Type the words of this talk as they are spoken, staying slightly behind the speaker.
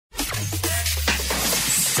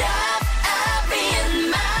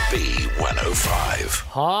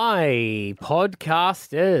Hi,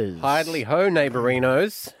 podcasters. Hidely ho,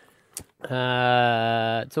 neighbourinos.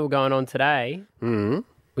 It's all going on today.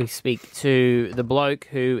 We speak to the bloke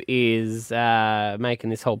who is making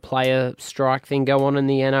this whole player strike thing go on in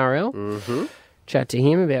the NRL. Chat to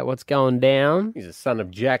him about what's going down. He's a son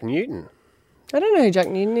of Jack Newton. I don't know who Jack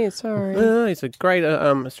Newton is, sorry. He's a great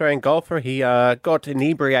Australian golfer. He got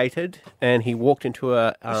inebriated and he walked into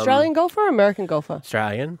a... Australian golfer or American golfer?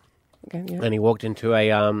 Australian. Okay, yeah. And he walked into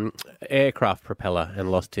a aircraft propeller and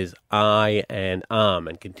lost his eye and arm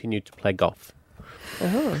and continued to play golf.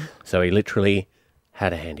 So he literally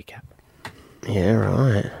had a handicap. Yeah,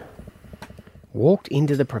 right. Walked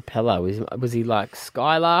into the propeller. Was he like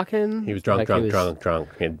skylarking? He was drunk.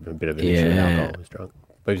 He had a bit of an issue with alcohol. He was drunk.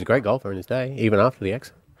 But he was a great golfer in his day, even after the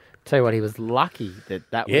accident. Tell you what, he was lucky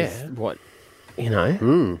that was what,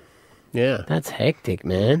 Yeah. That's hectic,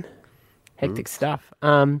 man. Hectic stuff.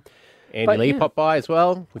 Andy Lee popped by as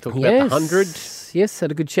well. We talked about the 100. Yes,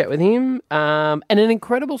 had a good chat with him. And an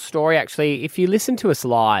incredible story, actually. If you listen to us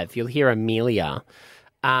live, you'll hear Amelia,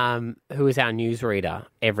 who is our newsreader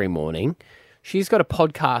every morning. She's got a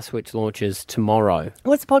podcast which launches tomorrow.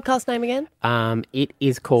 What's the podcast name again? It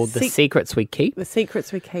is called The Secrets We Keep. The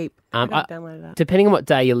Secrets We Keep. I've downloaded that. Depending on what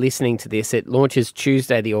day you're listening to this, it launches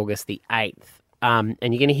Tuesday, August the 8th. And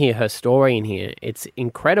you're going to hear her story in here. It's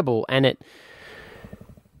incredible. And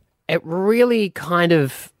it really kind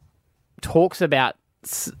of talks about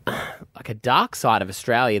like a dark side of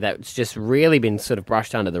Australia that's just really been sort of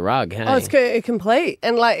brushed under the rug. Hey? Oh, it's complete.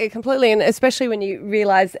 And completely, and especially when you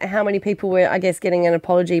realise how many people were, I guess, getting an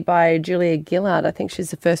apology by Julia Gillard. I think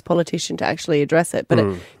she's the first politician to actually address it. But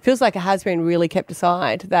it feels like it has been really kept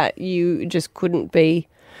aside that you just couldn't be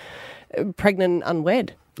pregnant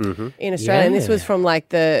unwed. In Australia. Yeah. And this was from I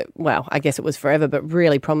guess it was forever, but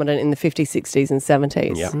really prominent in the 50s, 60s and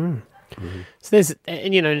 70s. Yep. So there's,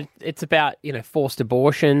 and it's about, forced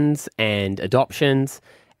abortions and adoptions.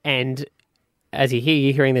 And as you're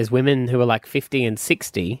hearing there's women who are like 50 and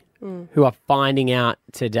 60 who are finding out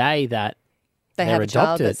today that They they're have a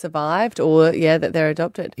child adopted. that survived or, that they're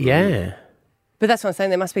adopted. Yeah. But that's what I'm saying.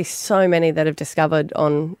 There must be so many that have discovered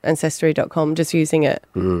on Ancestry.com just using it.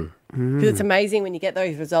 Because it's amazing when you get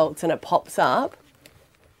those results and it pops up.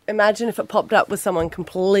 Imagine if it popped up with someone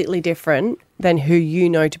completely different than who you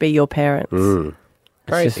know to be your parents.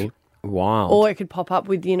 Crazy. Wild. Or it could pop up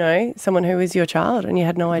with, someone who is your child and you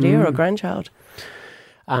had no idea, or a grandchild.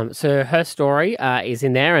 So her story is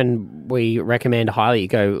in there, and we recommend highly you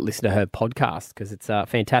go listen to her podcast because it's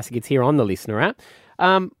fantastic. It's here on the Listener app.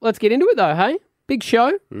 Let's get into it though, hey? Big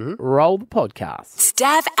show. Roll the podcast.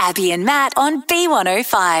 Stav, Abby and Matt on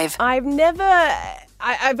B105.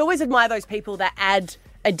 I've always admired those people that add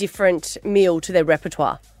a different meal to their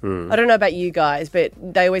repertoire. I don't know about you guys, but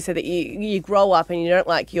they always say that you grow up and you don't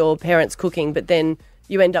like your parents cooking, but then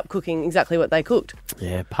you end up cooking exactly what they cooked.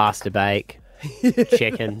 Yeah, pasta bake,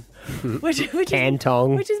 chicken,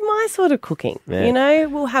 Cantong. Which is my sort of cooking. Yeah.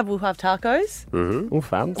 We'll have tacos. All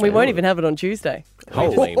fun. We won't even have it on Tuesday.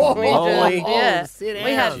 Holy moly.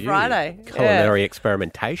 We had Friday. Culinary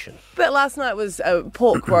experimentation. But last night was a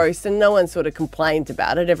pork roast and no one sort of complained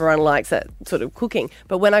about it. Everyone likes that sort of cooking.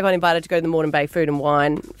 But when I got invited to go to the Moreton Bay Food and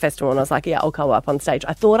Wine Festival and I was like, I'll go up on stage,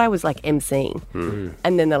 I thought I was like emceeing.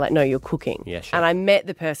 And then they're like, no, you're cooking. Yeah, sure. And I met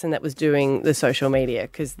the person that was doing the social media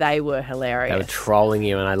because they were hilarious. They were trolling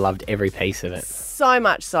you, and I loved every piece of it. So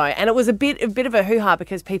much so. And it was a bit of a hoo-ha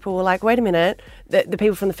because people were like, wait a minute, the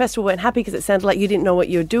people from the festival weren't happy because it sounded like you didn't know what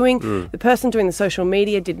you were doing. The person doing the social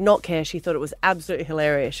media did not care. She thought it was absolutely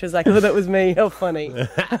hilarious. She was like, oh, that was me. How funny.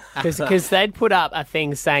 Because they'd put up a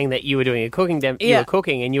thing saying that you were doing a cooking you were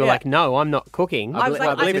cooking, and you were like, no, I'm not cooking. I was like,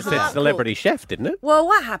 I believe it said can't celebrity cook. chef, didn't it? Well,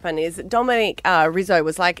 what happened is Dominic Rizzo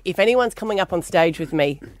was like, if anyone's coming up on stage with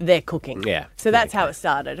me, they're cooking. Yeah. So that's how it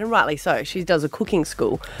started, and rightly so. She does a cooking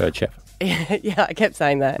school. Heard chef. Yeah, I kept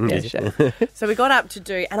saying that. Yeah, chef. So we got up to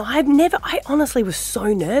do, and I honestly was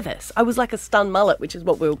so nervous. I was like a stunned mullet, which is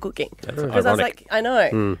what we were cooking. Because I was like, I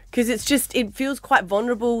know. Because it feels quite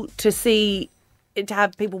vulnerable to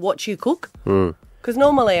have people watch you cook. Because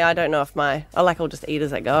normally I don't know if I'll just eat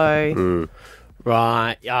as I go.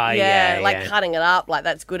 Right. Oh, yeah. Cutting it up,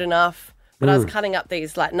 that's good enough. But I was cutting up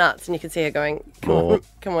these nuts, and you could see her going, come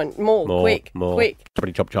on, more, quick.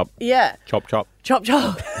 Choppity chop chop. Yeah. Chop chop. Chop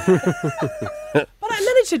chop. But I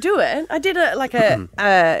managed to do it. I did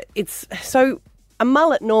a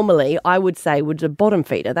mullet normally, I would say, would a bottom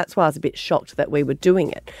feeder. That's why I was a bit shocked that we were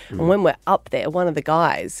doing it. And when we're up there, one of the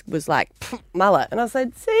guys was like, mullet. And I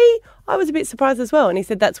said, see, I was a bit surprised as well. And he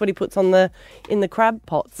said that's what he puts in the crab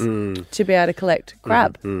pots to be able to collect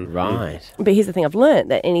crab. Right. But here's the thing I've learnt,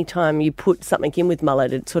 that any time you put something in with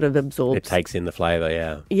mullet, it sort of absorbs. It takes in the flavour,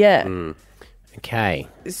 yeah. Yeah. Okay.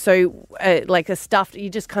 So, like a stuffed, you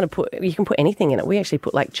just kind of you can put anything in it. We actually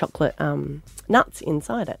put like chocolate nuts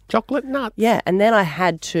inside it. Chocolate nuts. Yeah, and then I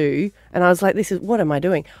had to, and I was like, what am I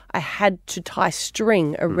doing? I had to tie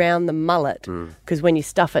string around the mullet because when you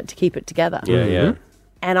stuff it to keep it together. Yeah.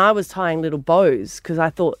 And I was tying little bows because I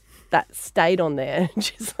thought that stayed on there.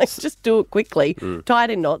 Just do it quickly. Tie it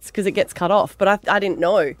in knots because it gets cut off. But I didn't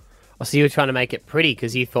know. Oh, so you were trying to make it pretty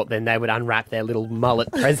because you thought then they would unwrap their little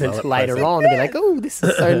mullet present later on and be like, oh, this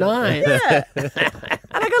is so nice. Yeah. And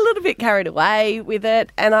I got a little bit carried away with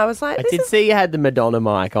it, and I was like, I did see you had the Madonna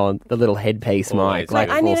mic on, the little headpiece mic. Like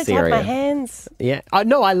I needed to have my hands. Yeah.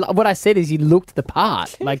 What I said is you looked the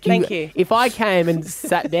part. Like Thank you. If I came and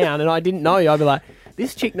sat down and I didn't know you, I'd be like,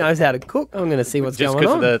 this chick knows how to cook. I'm going to see what's Just going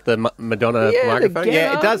on. because of the Madonna microphone?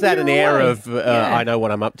 Yeah, it does add an air of I know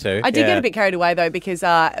what I'm up to. I did get a bit carried away, though, because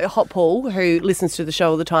Hot Paul, who listens to the show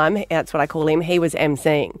all the time, that's what I call him, he was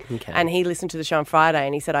emceeing. Okay. And he listened to the show on Friday,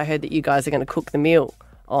 and he said, I heard that you guys are going to cook the meal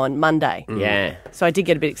on Monday. Yeah. So I did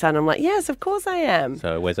get a bit excited. I'm like, yes, of course I am.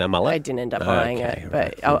 So where's our mullet? I didn't end up buying it,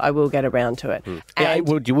 but I will get around to it. Yeah, And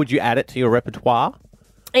would you add it to your repertoire?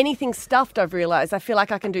 anything stuffed, I've realised, I feel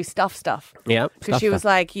like I can do stuff. Yeah. Because she was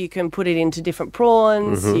like, you can put it into different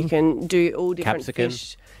prawns, you can do all different Capsicum.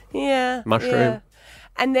 fish. Yeah. Mushroom. Yeah.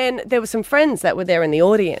 And then there were some friends that were there in the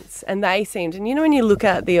audience, and they seemed, and you know when you look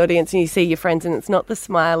at the audience and you see your friends and it's not the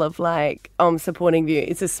smile of like, I'm supporting you,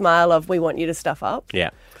 it's a smile of, we want you to stuff up. Yeah.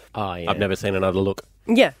 Oh, yeah. I've never seen another look.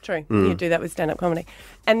 Yeah, true. You do that with stand-up comedy.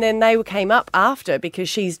 And then they came up after because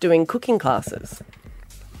she's doing cooking classes.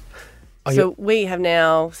 So we have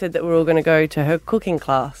now said that we're all going to go to her cooking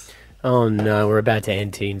class. Oh, no, we're about to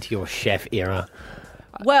enter into your chef era.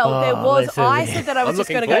 Well, there was. listen. I said that I was I'm just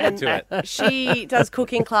going looking to go forward to it. She does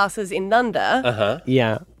cooking classes in Nunda,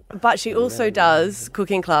 Yeah. but she also does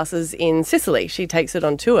cooking classes in Sicily. She takes it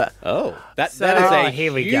on tour. Oh, that is Oh, a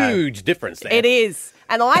here we go. huge difference there. It is.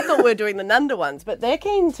 And I thought we were doing the Nunda ones, but they're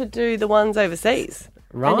keen to do the ones overseas.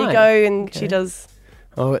 And you Right. go and she does.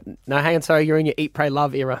 Oh, no, hang on. Sorry, you're in your Eat, Pray,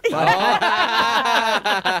 Love era.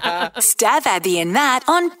 Stab Abby and Matt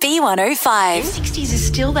on B105. 60s is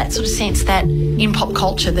still that sort of sense that in pop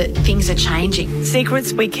culture that things are changing.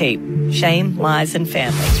 Secrets we keep. Shame, lies and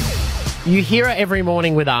family. You hear her every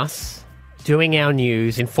morning with us, doing our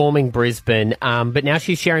news, informing Brisbane, but now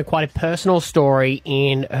she's sharing quite a personal story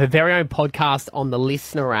in her very own podcast on the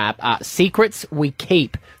Listener app. Secrets we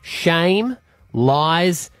keep. Shame,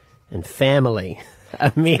 lies and family.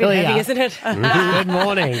 Amelia. Heavy, isn't it? Good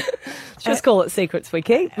morning. Just call it secrets we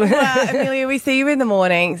keep. Well, Amelia, we see you in the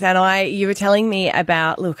mornings, and you were telling me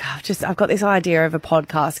about, look, I've got this idea of a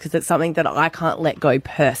podcast because it's something that I can't let go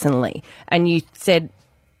personally. And you said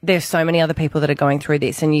there's so many other people that are going through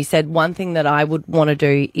this, and you said one thing that I would want to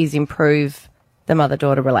do is improve the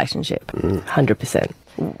mother-daughter relationship. 100%.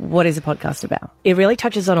 What is a podcast about? It really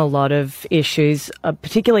touches on a lot of issues,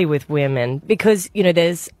 particularly with women, because, you know,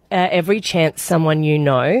 there's every chance someone you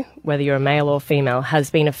know, whether you're a male or female, has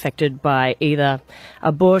been affected by either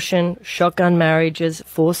abortion, shotgun marriages,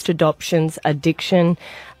 forced adoptions, addiction,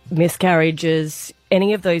 miscarriages,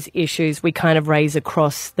 any of those issues we kind of raise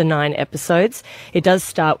across the 9 episodes. It does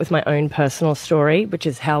start with my own personal story, which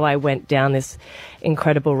is how I went down this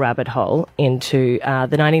incredible rabbit hole into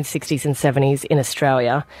the 1960s and 70s in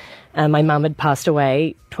Australia. My mum had passed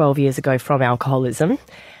away 12 years ago from alcoholism.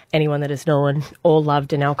 Anyone that has known or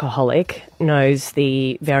loved an alcoholic knows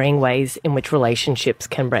the varying ways in which relationships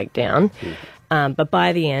can break down. But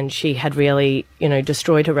by the end, she had really, you know,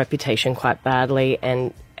 destroyed her reputation quite badly,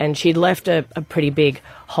 and she'd left a pretty big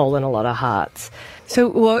hole in a lot of hearts.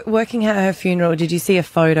 So working at her funeral, did you see a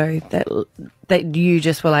photo that you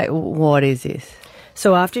just were like, what is this?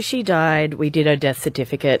 So after she died, we did her death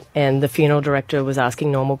certificate, and the funeral director was asking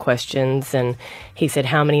normal questions, and he said,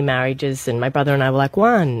 how many marriages? And my brother and I were like,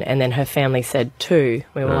 1. And then her family said 2.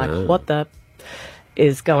 We were like, what the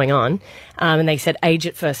is going on? And they said age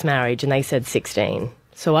at first marriage, and they said 16.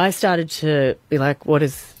 So I started to be like, what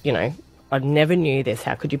is, you know, I never knew this.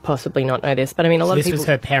 How could you possibly not know this? But I mean, a lot of people... This was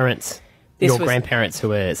her parents, your grandparents who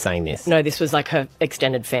were saying this? No, this was like her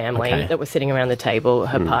extended family that were sitting around the table,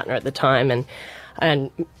 her partner at the time,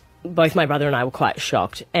 and both my brother and I were quite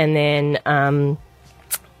shocked. And then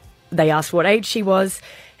they asked what age she was,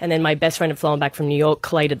 And then my best friend had flown back from New York,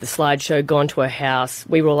 collated the slideshow, gone to her house.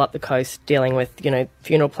 We were all up the coast dealing with,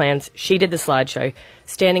 funeral plans. She did the slideshow,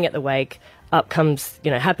 standing at the wake. Up comes,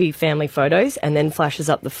 happy family photos, and then flashes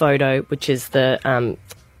up the photo, which is the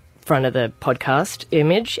front of the podcast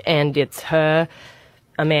image, and it's her,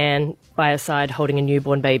 a man by her side holding a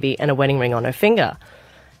newborn baby and a wedding ring on her finger.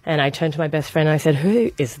 And I turned to my best friend and I said,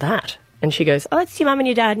 "Who is that?" And she goes, "Oh, it's your mum and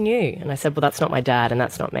your dad and you." And I said, "Well, that's not my dad and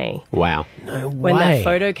that's not me." Wow. No way. When that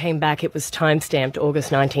photo came back, it was time-stamped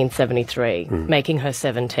August 1973, making her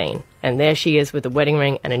 17. And there she is with a wedding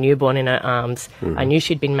ring and a newborn in her arms. I knew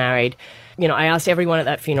she'd been married. I asked everyone at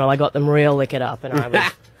that funeral. I got them real liquored up, and I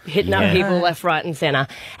was hitting up people left, right and centre.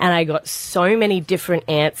 And I got so many different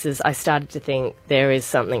answers, I started to think there is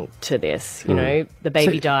something to this. The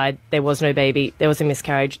baby died. There was no baby. There was a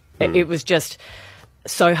miscarriage. It was just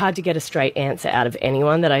so hard to get a straight answer out of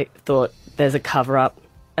anyone that I thought there's a cover-up.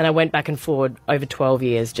 And I went back and forward over 12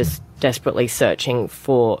 years just desperately searching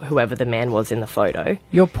for whoever the man was in the photo.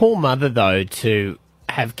 Your poor mother, though, to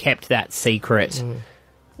have kept that secret,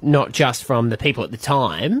 not just from the people at the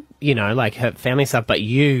time, like her family stuff, but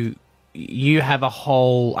you have a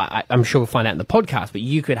whole, I'm sure we'll find out in the podcast, but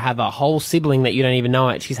you could have a whole sibling that you don't even know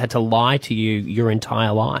it. She's had to lie to you your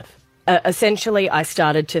entire life. Essentially, I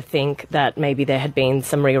started to think that maybe there had been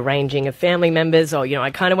some rearranging of family members, or, I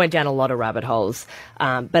kind of went down a lot of rabbit holes.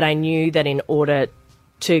 But I knew that in order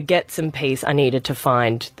to get some peace, I needed to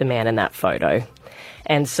find the man in that photo.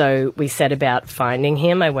 And so we set about finding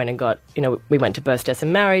him. I went and got, we went to Births, Deaths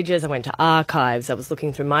and Marriages. I went to archives. I was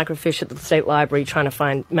looking through microfiche at the State Library trying to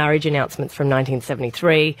find marriage announcements from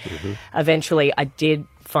 1973. Eventually, I did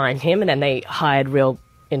find him, and then they hired real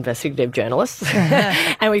investigative journalists,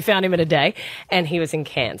 and we found him in a day, and he was in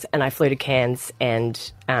Cairns, and I flew to Cairns and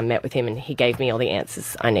met with him, and he gave me all the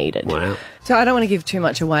answers I needed. Wow. So I don't want to give too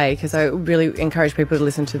much away because I really encourage people to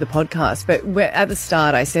listen to the podcast, but at the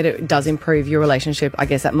start I said it does improve your relationship, I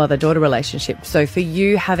guess that mother-daughter relationship. So for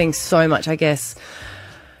you having so much, I guess,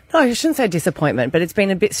 no, I shouldn't say disappointment, but it's been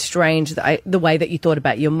a bit strange the way that you thought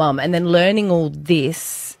about your mum, and then learning all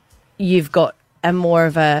this, you've got a more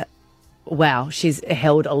of a, wow, she's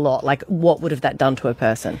held a lot. Like, what would have that done to a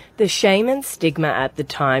person? The shame and stigma at the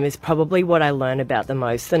time is probably what I learned about the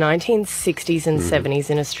most. The 1960s and 70s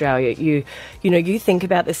in Australia, you think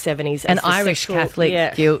about the 70s and as Irish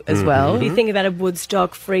Catholic guilt as well. You think about a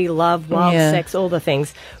Woodstock, free love, wild sex, all the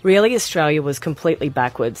things. Really, Australia was completely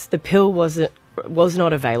backwards. The pill was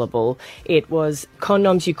not available. It was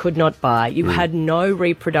condoms you could not buy. You had no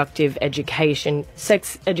reproductive education.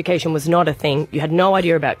 Sex education was not a thing. You had no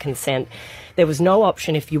idea about consent. There was no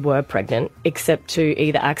option if you were pregnant except to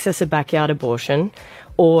either access a backyard abortion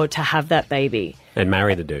or to have that baby. And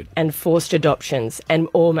marry the dude. And forced adoptions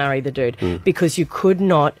or marry the dude. Because you could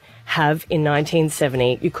not have, in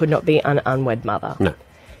 1970, you could not be an unwed mother. No.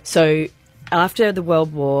 So after the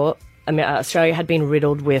World War, Australia had been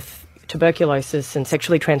riddled with tuberculosis and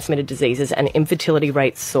sexually transmitted diseases, and infertility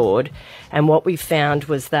rates soared. And what we found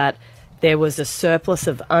was that there was a surplus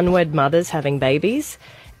of unwed mothers having babies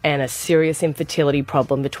and a serious infertility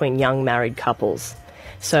problem between young married couples.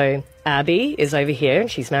 So Abby is over here,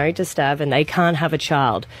 and she's married to Stav, and they can't have a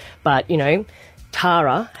child. But,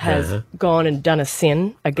 Tara has gone and done a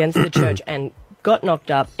sin against the church and got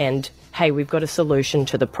knocked up, and, hey, we've got a solution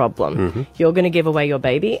to the problem. You're going to give away your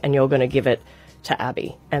baby, and you're going to give it to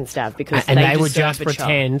Abby and Stav, because they would just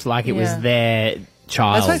pretend like it was their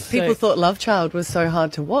child. That's why people thought Love Child was so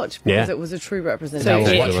hard to watch, because it was a true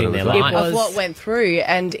representation of what went through,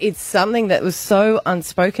 and it's something that was so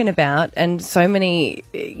unspoken about, and so many,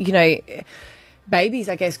 babies,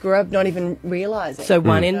 I guess, grew up not even realising. So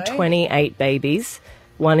 1 in 28 babies,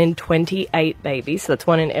 so that's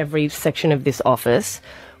one in every section of this office,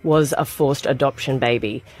 was a forced adoption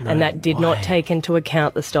baby. And that did not take into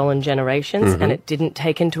account the stolen generations, and it didn't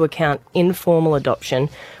take into account informal adoption,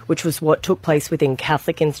 which was what took place within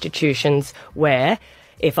Catholic institutions, where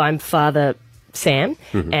if I'm Father Sam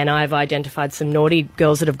and I've identified some naughty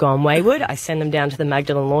girls that have gone wayward, I send them down to the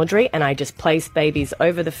Magdalen Laundry and I just place babies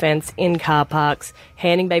over the fence in car parks,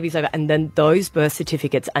 handing babies over, and then those birth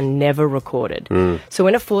certificates are never recorded. So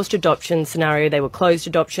in a forced adoption scenario, they were closed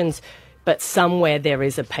adoptions, but somewhere there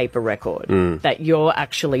is a paper record that you're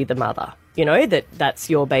actually the mother,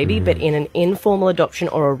 that's your baby. But in an informal adoption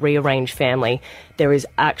or a rearranged family, there is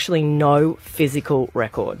actually no physical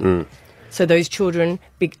record. So those children,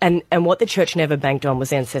 and what the church never banked on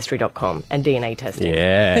was Ancestry.com and DNA testing.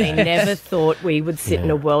 They never thought we would sit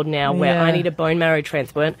in a world now where I need a bone marrow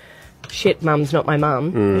transplant. Shit, mum's not my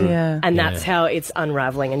mum. And that's how it's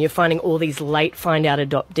unravelling. And you're finding all these late find-out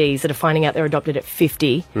adoptees that are finding out they're adopted at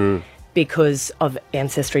 50. because of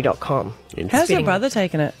Ancestry.com. How's your brother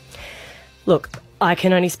taking it? Look, I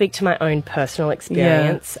can only speak to my own personal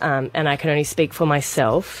experience, and I can only speak for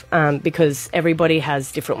myself because everybody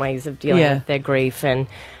has different ways of dealing with their grief, and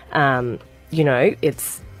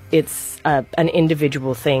it's an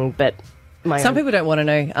individual thing. But some people don't want to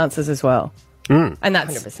know answers as well, and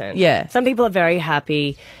that's 100%. Yeah, some people are very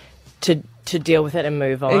happy to deal with it and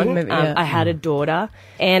move on. I had a daughter,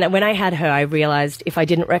 and when I had her, I realised if I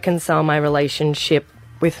didn't reconcile my relationship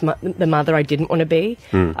with the mother I didn't want to be,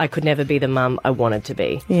 I could never be the mum I wanted to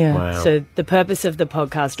be. Yeah. Wow. So the purpose of the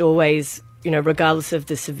podcast always, regardless of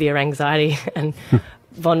the severe anxiety and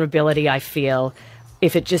vulnerability I feel,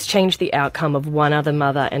 if it just changed the outcome of one other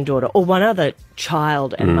mother and daughter, or one other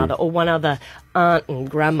child and mother, or one other aunt and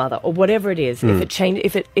grandmother, or whatever it is,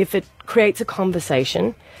 if it creates a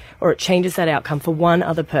conversation or it changes that outcome for one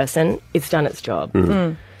other person, it's done its job.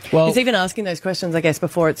 Well, it's even asking those questions, I guess,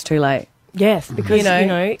 before it's too late. Yes, because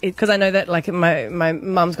because I know that like my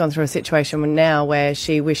mum's gone through a situation now where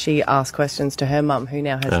she asked questions to her mum who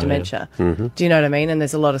now has dementia. Do you know what I mean? And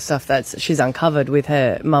there's a lot of stuff that she's uncovered with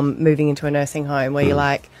her mum moving into a nursing home where you're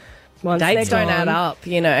like, dates don't add up,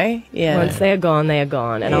 Yeah. Once they are gone,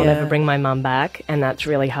 and I'll never bring my mum back, and that's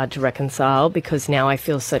really hard to reconcile because now I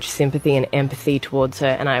feel such sympathy and empathy towards her,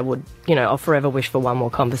 and I would, I'll forever wish for one more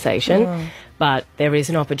conversation. But there is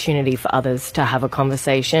an opportunity for others to have a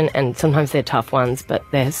conversation, and sometimes they're tough ones, but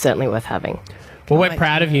they're certainly worth having. Well, we're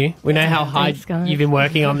proud of you. We know how hard Thanks, guys. you've been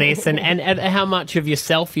working on this and how much of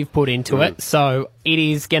yourself you've put into it. So it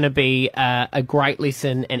is going to be a great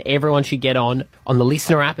listen, and everyone should get on the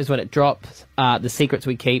Listener app is when it drops. The Secrets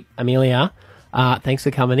We Keep. Amelia, thanks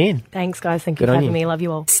for coming in. Thanks, guys. Thank you Good for on having you. me. Love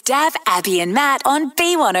you all. Stav, Abby and Matt on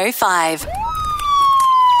B105.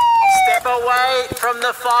 Step away from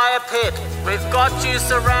the fire pit. We've got you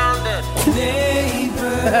surrounded.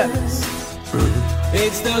 Neighbours.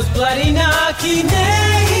 It's those bloody knocky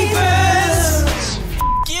neighbours.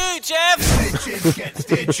 F*** you, Jeff. Stitches get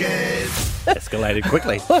stitches. Escalated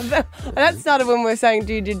quickly. That started when we were saying,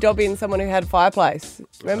 do you Dobby and someone who had fireplace?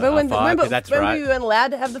 Remember that's remember right. you weren't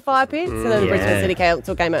allowed to have the fire pits? And then the Brisbane City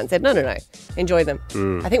Council came out and said, no, enjoy them.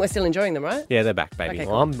 I think we're still enjoying them, right? Yeah, they're back, baby. Okay,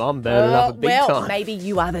 I'm burning up a big time. Maybe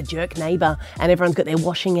you are the jerk neighbour and everyone's got their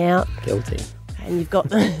washing out. Guilty. And you've got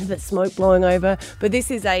the smoke blowing over. But this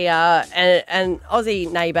is an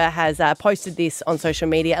Aussie neighbour has posted this on social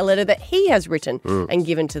media, a letter that he has written and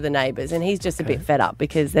given to the neighbours. And he's just a bit fed up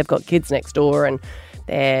because they've got kids next door and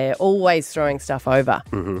they're always throwing stuff over.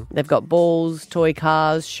 They've got balls, toy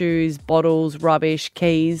cars, shoes, bottles, rubbish,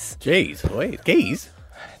 keys. Jeez, wait, keys?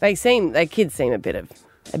 Their kids seem a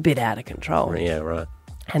bit out of control. Yeah, right.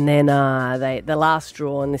 And then the last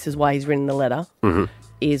straw, and this is why he's written the letter,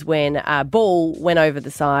 is when a ball went over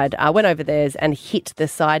theirs and hit the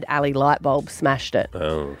side alley light bulb, smashed it.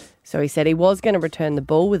 Oh. So he said he was going to return the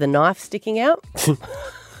ball with a knife sticking out.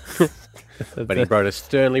 But he wrote a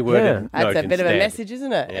sternly worded note That's a bit of a instead. message,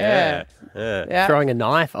 isn't it? Yeah. Throwing a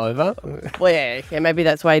knife over. Well, yeah, maybe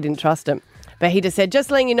that's why he didn't trust him. But he just said, just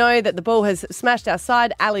letting you know that the ball has smashed our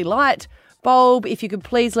side alley light bulb. If you could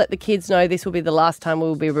please let the kids know this will be the last time we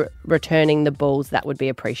will be returning the balls, that would be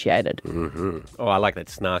appreciated. Oh, I like that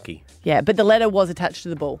snarky. Yeah, but the letter was attached to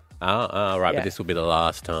the ball. Oh, right, Yeah. but this will be the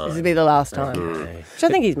last time. This will be the last time. Which I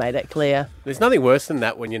think he's made it clear. There's nothing worse than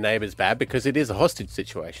that when your neighbour's bad because it is a hostage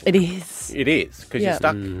situation. It is. It is because Yeah.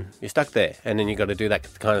 you're stuck there, and then you got to do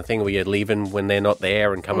that kind of thing where you're leaving when they're not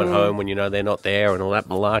there and coming home when you know they're not there and all that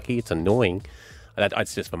malarkey. It's annoying.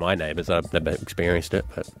 It's just for my neighbours. I've never experienced it,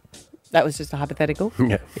 but That was just a hypothetical.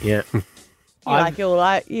 yeah. Yeah. You like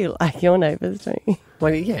your neighbours, don't you?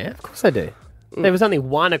 Well, yeah, of course I do. There was only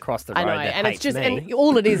one across the road I know, that and it's hates just, me. and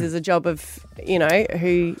all it is a job of,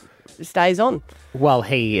 who stays on. Well,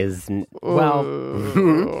 he is.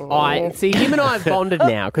 Well, I see him and I have bonded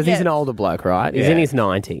now because he's Yeah. an older bloke, right? He's in his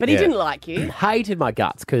 90s. But he didn't like you. Hated my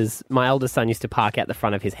guts because my eldest son used to park out the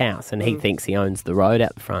front of his house and he thinks he owns the road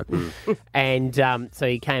out the front. And so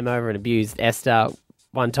he came over and abused Esther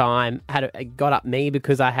one time, got up me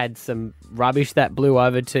because I had some rubbish that blew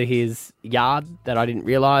over to his yard that I didn't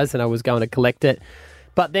realise and I was going to collect it.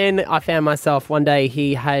 But then I found myself one day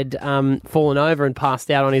he had fallen over and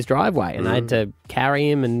passed out on his driveway and I had to carry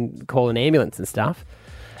him and call an ambulance and stuff.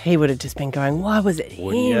 He would have just been going, why was it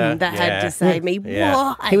him ya? that had Yeah. to save me? Yeah.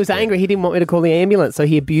 Why? He was angry. He didn't want me to call the ambulance, so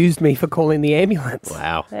he abused me for calling the ambulance.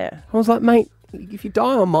 Wow. Yeah. I was like, mate, if you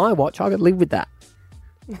die on my watch, I could live with that.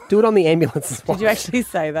 Do it on the ambulance's watch. Did you actually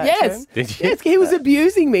say that? to Yes. him? Did you? Yes, he was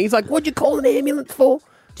abusing me. He's like, what'd you call an ambulance for?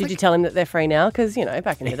 Did you tell him that they're free now? Because,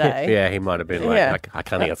 back in the day. Yeah, he might have been like, Yeah. I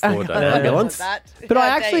can't afford an ambulance. But I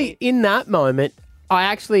actually, in that moment, I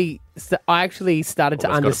actually started to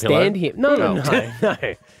Almost got a understand him. No,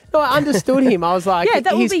 no, I understood him. I was like, Yeah,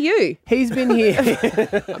 that would be you. He's been here.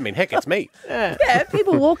 I mean, heck, it's me. Yeah,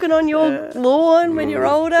 people walking on your lawn when you're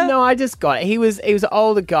older. No, I just got it. He was an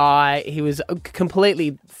older guy. He was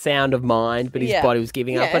completely sound of mind, but his Yeah. body was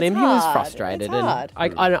giving up Yeah, on him. it's He was hard. frustrated, It's and hard.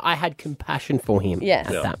 I had compassion for him Yeah.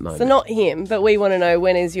 at that moment. So not him, but we want to know,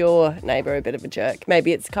 when is your neighbour a bit of a jerk?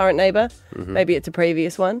 Maybe it's current neighbour. Maybe it's a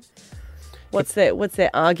previous one. What's their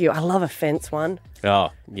argue? I love a fence one. Oh,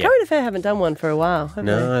 yeah. Current Affair haven't done one for a while, have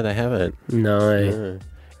they? No, they haven't. No.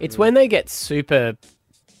 It's when they get super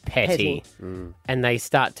petty, Petty. and they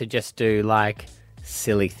start to just do like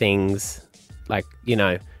silly things, like,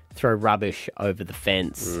 throw rubbish over the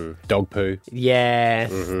fence. Dog poo. Yeah,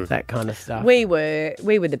 that kind of stuff. We were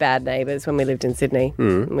the bad neighbours when we lived in Sydney.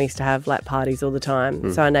 And we used to have like parties all the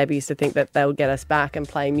time. So our neighbour used to think that they would get us back and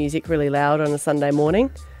play music really loud on a Sunday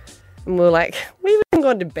morning. And we were like, we've even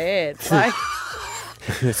gone to bed. Like,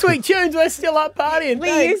 Sweet tunes, we're still up partying. we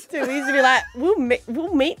Thanks. used to be like,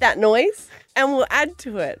 we'll meet that noise and we'll add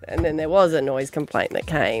to it. And then there was a noise complaint that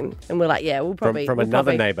came, and we're like, yeah, we'll probably From we'll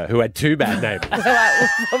another probably- neighbour who had two bad neighbours. We're like,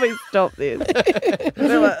 we'll probably stop this.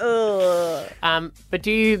 We're like, ugh. But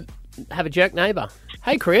do you have a jerk neighbour?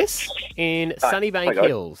 Hey, Chris, in Sunnybank guys.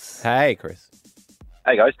 Hills. Hey, Chris.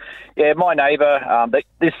 Hey guys, yeah, my neighbour.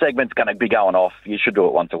 This segment's going to be going off. You should do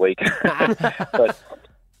it once a week. But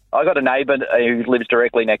I got a neighbour who lives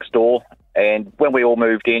directly next door, and when we all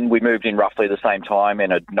moved in roughly the same time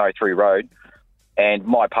in a no-through road. And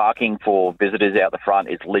my parking for visitors out the front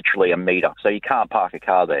is literally a metre, so you can't park a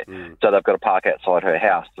car there. So they've got to park outside her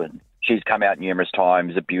house, and she's come out numerous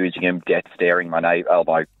times, abusing him, death staring my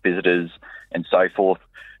visitors, and so forth.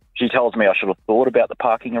 She tells me I should have thought about the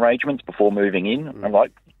parking arrangements before moving in. I'm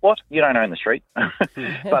like, what? You don't own the street.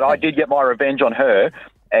 But I did get my revenge on her,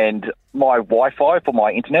 and my Wi-Fi for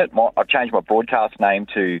my internet, I've changed my broadcast name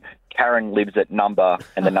to Karen Lives at Number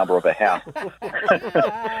and the number of her house.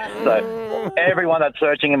 So everyone that's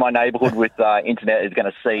searching in my neighbourhood with internet is going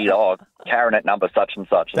to see, Karen at number such and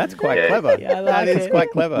such. That's quite clever. Yeah, That is quite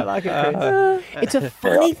clever. I like it, Chris. It's a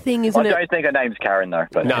funny thing, I isn't it? don't think her name's Karen though.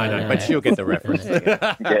 But No, but she'll get the reference.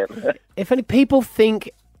 yeah. If any people think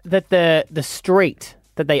that the street,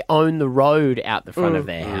 that they own the road out the front of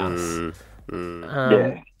their house,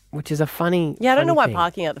 Yeah. which is a funny. Yeah, I don't know funny why thing.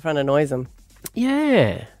 parking out the front annoys them.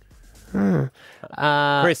 Yeah.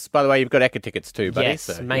 Chris, by the way, you've got Ekka tickets too, buddy. Yes,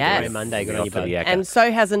 so make Yes. it a Monday. Good Off on you, to the buddy. Ekka. And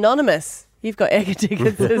so has Anonymous. You've got Ekka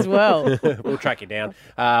tickets as well. We'll track you down.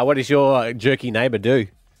 What does your jerky neighbour do?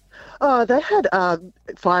 Oh, they had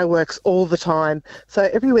fireworks all the time. So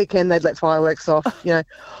every weekend they'd let fireworks off.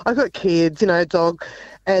 I've got kids, dog.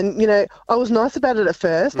 And, I was nice about it at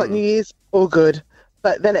first, like New Year's, all good.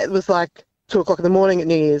 But then it was like 2 o'clock in the morning at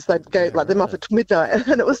New Year's. They'd go like them off at midnight.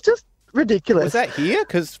 And it was just ridiculous. Was that here?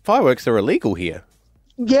 Because fireworks are illegal here.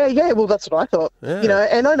 Yeah, well, that's what I thought. Yeah.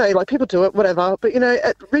 And I know, like, people do it, whatever. But,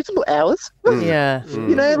 at reasonable hours. Yeah.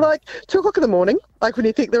 Like 2 o'clock in the morning, like when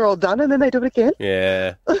you think they're all done and then they do it again.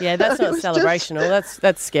 Yeah. Yeah, that's It not was celebrational.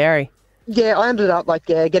 That's scary. Yeah, I ended up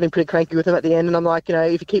getting pretty cranky with them at the end, and I'm like,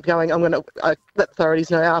 if you keep going, I'm going to let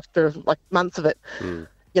authorities know after like months of it.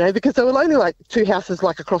 Because there were only like 2 houses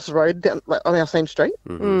like across the road down, like, on our same street,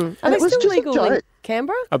 and Are they it was still just legal a in joke.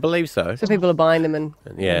 Canberra? I believe so. So people are buying them and...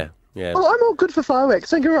 Yeah. Yeah. Oh, I'm all good for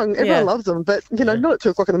fireworks. Don't get me wrong, everyone Yeah. loves them, but not at 2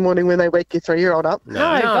 o'clock in the morning when they wake your 3-year-old up. No,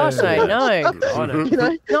 gosh, no. Oh,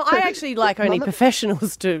 no. No, I actually like only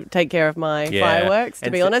professionals to take care of my Yeah. fireworks, to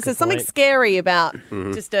And be it's a honest. good There's something point. scary about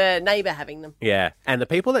just a neighbour having them. Yeah. And the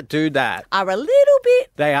people that do that, Are a little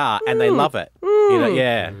bit... they are, and they love it.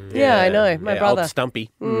 Yeah. Yeah, I know. My brother. Old Stumpy.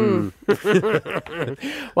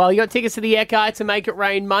 Well, you got tickets to the Ekka to Make It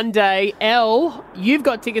Rain Monday. Elle, you've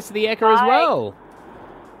got tickets to the Ekka as well.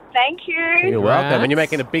 Thank you. You're welcome. And you're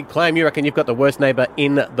making a big claim. You reckon you've got the worst neighbour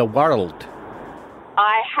in the world.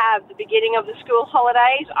 I have the beginning of the school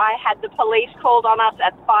holidays. I had the police called on us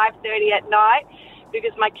at 5:30 at night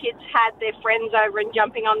because my kids had their friends over and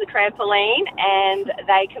jumping on the trampoline, and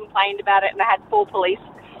they complained about it, and I had 4 police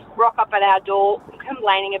rock up at our door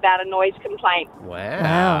complaining about a noise complaint.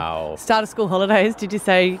 Wow. Start of school holidays, did you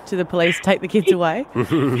say to the police, take the kids away?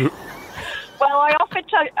 Well, I offered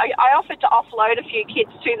to offload a few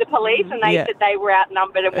kids to the police, and they Yeah. said they were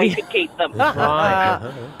outnumbered and we could keep them. Right.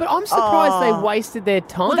 But I'm surprised they wasted their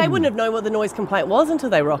time. Well, they wouldn't have known what the noise complaint was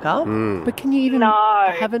until they rock up. But can you even No,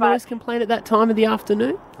 have a but- noise complaint at that time of the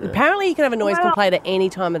afternoon? Apparently you can have a noise Well- complaint at any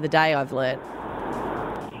time of the day, I've learnt.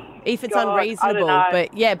 If it's God, I don't unreasonable,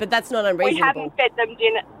 know. but that's not We unreasonable. hadn't fed them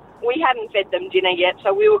dinner. We hadn't fed them dinner yet,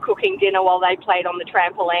 so we were cooking dinner while they played on the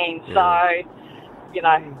trampoline. So,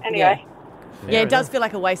 anyway. Yeah, it does feel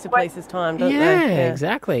like a waste of police's time, doesn't Yeah, it?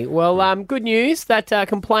 exactly. Well, good news. That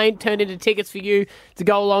complaint turned into tickets for you to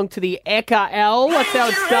go along to the ECA-L. That's how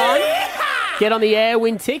it's done. Get on the air,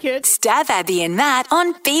 win tickets. Stab Abby and Matt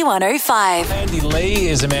on B105. Andy Lee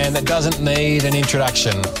is a man that doesn't need an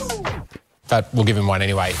introduction. But we'll give him one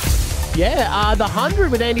anyway. Yeah, The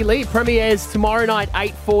 100 with Andy Lee premieres tomorrow night,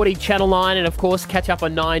 8:40, Channel 9, and of course, catch up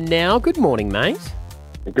on 9 now. Good morning, mate.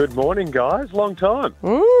 Good morning, guys. Long time.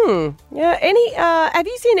 Yeah. Have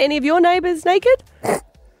you seen any of your neighbours naked?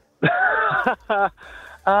 Yeah,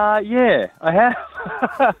 I have.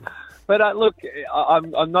 But look,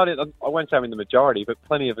 I'm not. I won't say I'm in the majority, but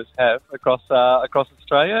plenty of us have across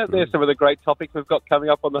Australia. There's some of the great topics we've got coming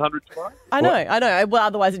up on the 100 tomorrow. I know. Well,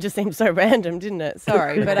 otherwise it just seems so random, didn't it?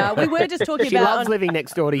 Sorry, but we were just talking She about. loves living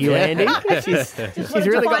next door to you, Andy. She's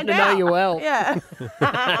really gotten to know you well. Yeah. No,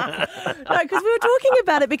 because we were talking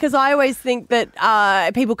about it because I always think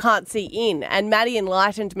that people can't see in, and Maddie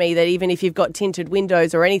enlightened me that even if you've got tinted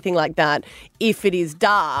windows or anything like that, if it is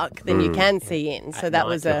dark, then you can see in. So that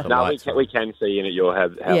was a. No, we can see in at your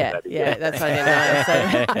house. Yeah, that's what I didn't know. So,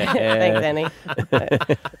 thanks, Annie.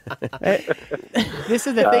 This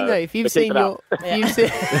is the thing, though. If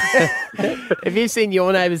you've seen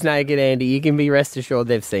your neighbours naked, Andy, you can be rest assured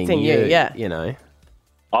they've seen you. Yeah. You know.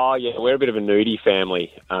 Oh, yeah, we're a bit of a nudie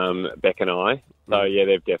family, Beck and I. So,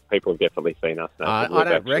 yeah, people have definitely seen us. I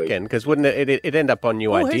don't reckon, because wouldn't it'd end up on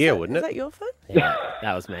New Idea, wouldn't it? Is that your phone? Yeah,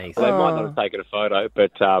 that was me. So they might not have taken a photo,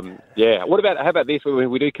 but yeah. How about this?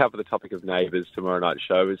 We do cover the topic of neighbours tomorrow night's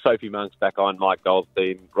show with Sophie Monk's back on, Mike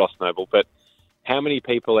Goldstein, Ross Noble. But how many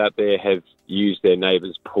people out there have used their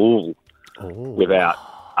neighbour's pool without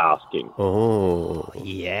asking? Oh,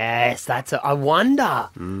 yes. I wonder.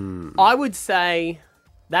 I would say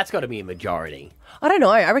that's got to be a majority. I don't know.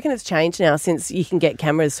 I reckon it's changed now since you can get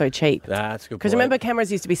cameras so cheap. That's a good. Because remember,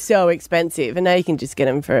 cameras used to be so expensive, and now you can just get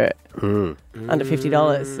them for under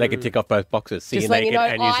 $50. They could tick off both boxes. See Just you letting you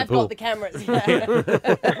naked know, and use the I've pool. got the cameras. Yeah.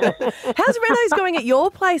 How's Renos going at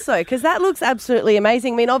your place, though? Because that looks absolutely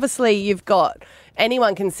amazing. I mean, obviously, you've got...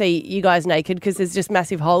 Anyone can see you guys naked because there's just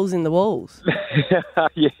massive holes in the walls.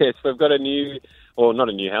 Yes, we've got not a new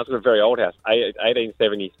house, we've got a very old house,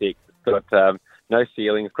 1876. It's got no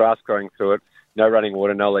ceilings, grass growing through it, no running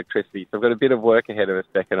water, no electricity. So we've got a bit of work ahead of us,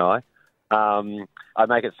 Beck and I. I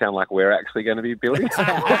make it sound like we're actually going to be building. We've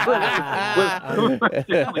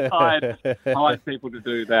definitely hired people to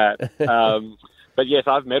do that. But yes,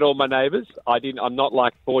 I've met all my neighbours. I'm not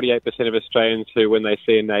like 48% of Australians who, when they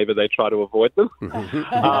see a neighbour, they try to avoid them.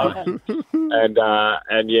 And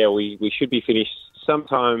yeah, we should be finished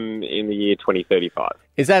sometime in the year 2035.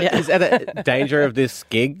 Is that a danger of this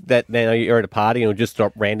gig that now you're at a party and you'll just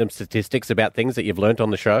drop random statistics about things that you've learnt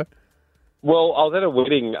on the show? Well, I was at a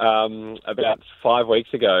wedding about 5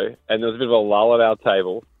 weeks ago, and there was a bit of a lull at our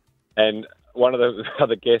table, and one of the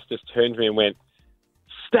other guests just turned to me and went,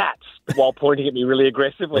 "Stats," while pointing at me really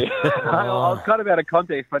aggressively. I was kind of out of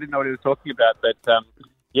context. I didn't know what he was talking about, but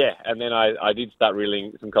yeah, and then I did start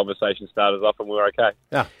reeling some conversation starters off, and we were okay.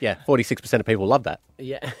 Oh, yeah, 46% of people love that.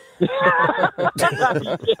 Yeah.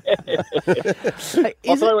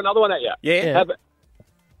 I'll throw another one at you. Yeah.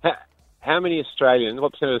 How many Australians,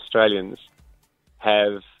 what percent of Australians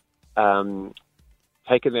have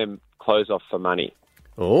taken their clothes off for money?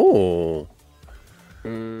 Oh.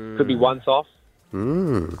 Could be once off.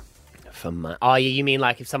 For money. Oh, yeah, you mean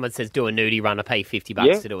like if someone says do a nudie run, I pay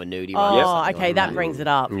 $50 to do a nudie run. Oh, okay, that brings it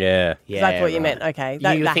up. Yeah. That's what you meant. Okay.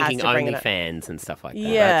 You're that thinking has to bring it up. OnlyFans and stuff like that.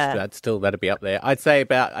 Yeah. That'd be up there. I'd say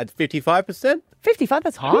about 55%. 55,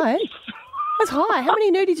 that's high. That's high. How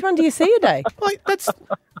many nudies run do you see a day? Like, that's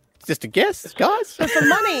just a guess, guys. So for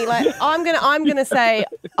money, like I'm gonna say,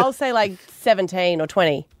 I'll say like 17 or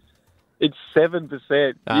 20. It's 7%.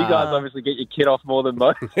 You guys obviously get your kid off more than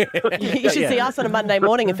most. You should see us on a Monday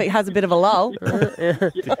morning if it has a bit of a lull.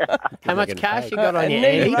 How much cash you got on you,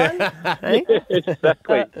 nudie Andy? run?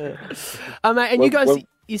 Exactly. Mate, and you guys,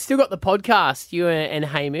 you still got the podcast, you and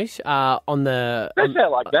Hamish, on the... Don't say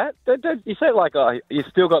it like that. You say it like, you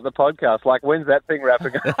still got the podcast. Like, when's that thing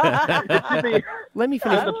wrapping up? Let me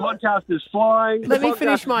finish. The podcast is flying. Let me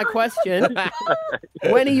finish my question.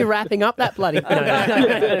 When are you wrapping up that bloody... No.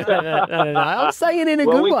 I'm saying in a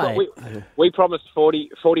good way. We promised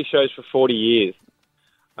 40 shows for 40 years.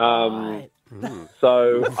 So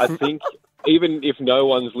I think even if no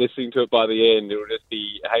one's listening to it by the end, it'll just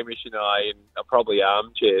be Hamish and I in probably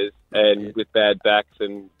armchairs and with bad backs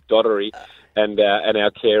and doddery. And our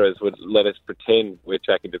carers would let us pretend we're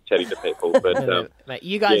chatting to people. But mate,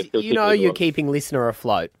 you guys, you're keeping listener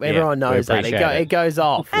afloat. Everyone knows that. It goes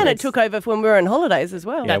off. And it took over when we were on holidays as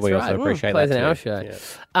well. Yeah, we also appreciate that plays too. in our show. Yeah.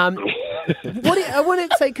 I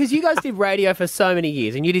want to say, because you guys did radio for so many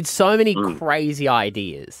years and you did so many crazy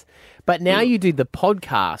ideas, but now you do the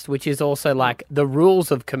podcast, which is also like the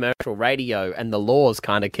rules of commercial radio and the laws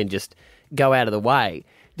kind of can just go out of the way.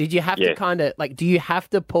 Did you have to kind of, like, do you have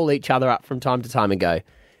to pull each other up from time to time and go,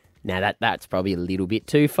 now that's probably a little bit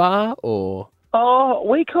too far, or... Oh,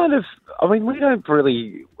 we kind of, we don't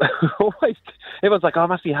really always, everyone's like, oh, it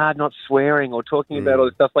must be hard not swearing or talking about all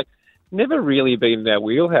this stuff. Like, never really been in our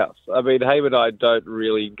wheelhouse. I mean, Haim and I don't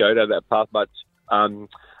really go down that path much.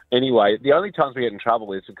 Anyway, the only times we get in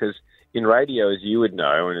trouble is because in radio, as you would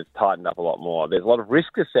know, and it's tightened up a lot more, there's a lot of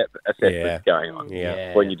risk assessments going on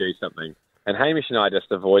when you do something. And Hamish and I just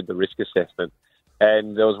avoid the risk assessment.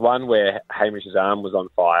 And there was one where Hamish's arm was on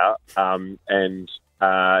fire, and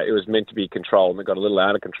it was meant to be controlled, and it got a little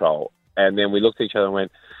out of control. And then we looked at each other and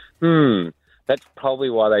went, that's probably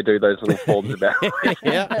why they do those little forms about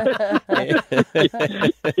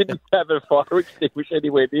didn't have a fire extinguisher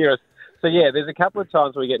anywhere near us. So, there's a couple of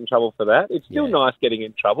times we get in trouble for that. It's still nice getting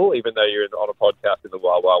in trouble, even though you're on a podcast in the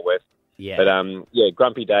Wild Wild West. Yeah. But,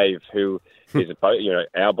 Grumpy Dave, who is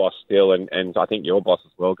our boss still, and I think your boss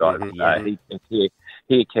as well, guys,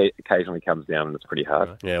 he occasionally comes down, and it's pretty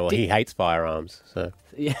hard. Yeah, well, he hates firearms, so...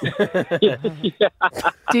 Yeah.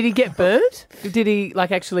 Did he get burnt? Did he,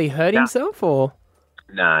 actually hurt himself, or...?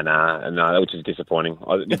 No, which is disappointing.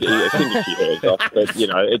 But,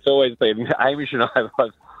 it's always been... Hamish and I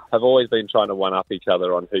have always been trying to one-up each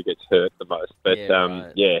other on who gets hurt the most. But,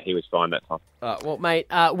 he was fine that time. Well, mate,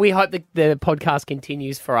 we hope the podcast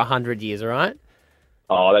continues for 100 years, all right?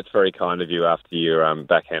 Oh, that's very kind of you after your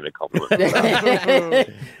backhanded compliment.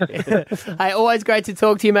 Hey, always great to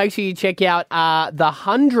talk to you. Make sure you check out The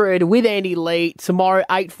 100 with Andy Lee tomorrow,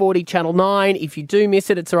 8:40, Channel 9. If you do miss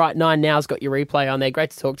it, it's all right. 9 Now's got your replay on there. Great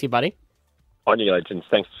to talk to you, buddy. On you, legends.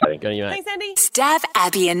 Thanks for saying. Go on you, mate. Thanks, Andy. Stav,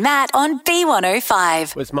 Abby and Matt on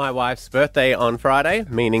B105. It was my wife's birthday on Friday,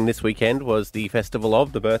 meaning this weekend was the festival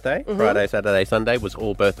of the birthday. Friday, Saturday, Sunday was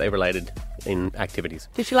all birthday-related in activities.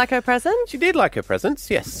 Did she like her present? She did like her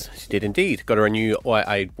presents, yes. She did indeed. Got her a new...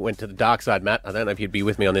 I went to the dark side, Matt. I don't know if you'd be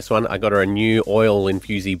with me on this one. I got her a new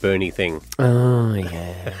oil-infusey Bernie thing. Oh,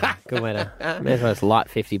 yeah. Good way to... May as well just light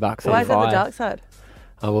 $50 on fire. Why is that the dark side?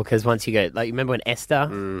 Oh, well, because once you go... you remember when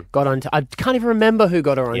Esther got onto... I can't even remember who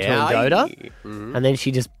got her onto Endota. And then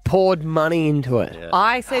she just poured money into it. Yeah.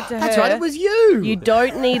 I said to her... That's right, it was you! You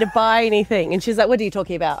don't need to buy anything. And she's like, what are you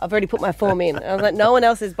talking about? I've already put my form in. I was like, no one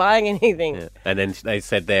else is buying anything. Yeah. And then they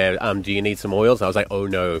said there, do you need some oils? I was like, oh,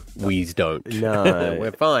 no, we don't. No.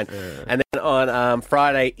 We're fine. And then on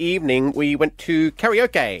Friday evening, we went to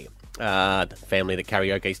karaoke. The family that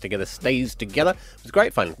karaoke's together stays together. It was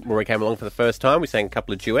great fun. Rory came along for the first time. We sang a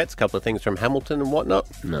couple of duets, a couple of things from Hamilton and whatnot.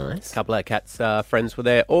 Nice. A couple of Kat's friends were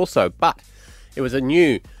there also. But it was a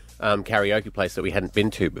new karaoke place that we hadn't been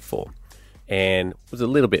to before. And it was a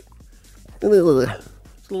little bit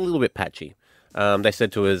patchy. They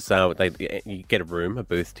said to us, you get a room, a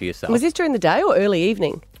booth to yourself. Was this during the day or early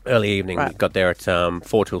evening? Early evening. Right. We got there at 4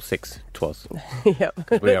 till 6, it was. Yep.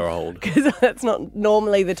 Because we are old. Because that's not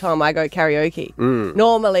normally the time I go karaoke.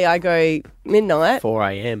 Normally I go midnight. 4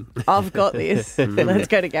 a.m. I've got this. Let's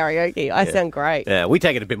go to karaoke. I sound great. Yeah, we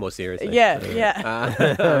take it a bit more seriously.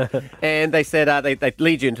 Yeah. And they said they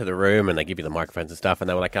lead you into the room and they give you the microphones and stuff. And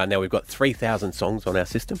they were like, now we've got 3,000 songs on our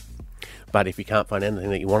system. But if you can't find anything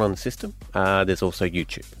that you want on the system, there's also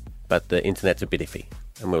YouTube. But the internet's a bit iffy.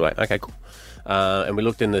 And we were like, okay, cool. And we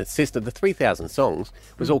looked in the system. The 3,000 songs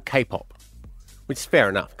was all K-pop, which is fair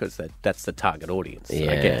enough because that's the target audience, I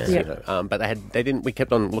guess. Yeah. You know? But they didn't. We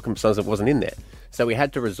kept on looking for songs that wasn't in there, so we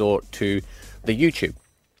had to resort to the YouTube.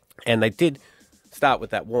 And they did start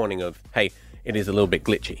with that warning of, hey, it is a little bit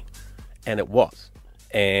glitchy, and it was,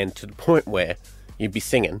 and to the point where you'd be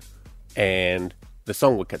singing, and the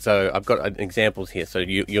song would cut. So I've got examples here. So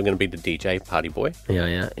you're going to be the DJ, party boy.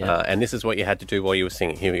 Yeah. And this is what you had to do while you were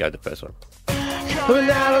singing. Here we go, the first one.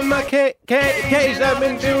 Pulling out of my cage, I've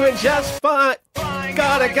been doing just fine.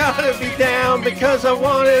 Gotta be down because I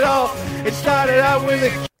want it all. It started out with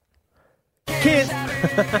a kiss.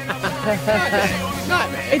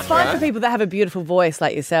 It's fine for people that have a beautiful voice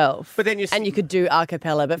like yourself. But then you could do a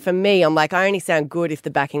cappella. But for me, I'm like, I only sound good if the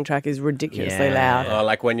backing track is ridiculously loud. Oh,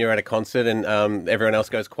 like when you're at a concert and everyone else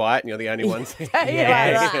goes quiet and you're the only one singing.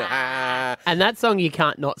 And that song you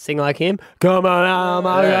can't not sing like him. Come on,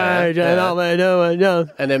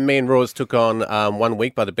 and then me and Roz took on 1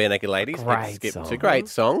 Week by the Bare Naked Ladies. Great song. It's a great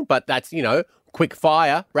song, but that's, quick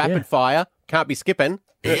fire, rapid fire, can't be skipping.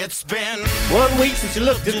 It's been 1 week since you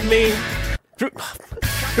looked at me.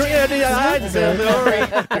 And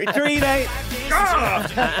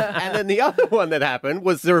then the other one that happened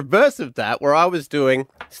was the reverse of that, where I was doing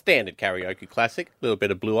standard karaoke classic, a little bit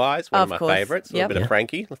of Blue Eyes, one of my favourites, a little bit of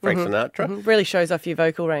Frank Sinatra. Really shows off your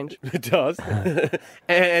vocal range. It does.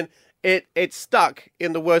 And it stuck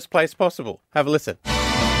in the worst place possible. Have a listen.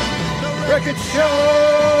 Record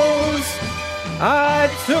shows, I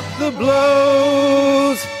took the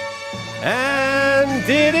blows and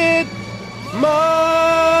did it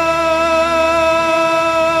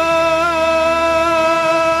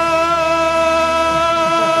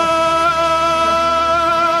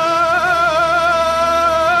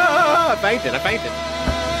I fainted.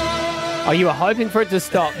 Oh, you were hoping for it to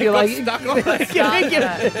stop. You're Got like stuck on it. It's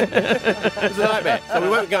a nightmare. So we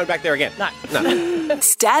weren't going back there again. No.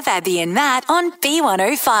 Stab Abby and Matt on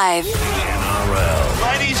B105.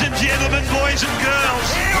 Ladies and gentlemen, boys and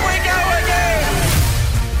girls, here we go again.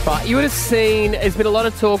 Right, you would have seen there's been a lot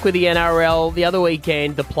of talk with the NRL the other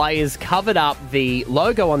weekend. The players covered up the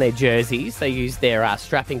logo on their jerseys. They used their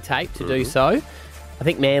strapping tape to do so. I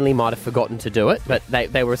think Manly might have forgotten to do it, but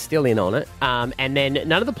they were still in on it. And then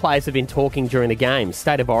none of the players have been talking during the game.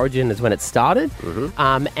 State of Origin is when it started.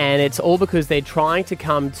 And it's all because they're trying to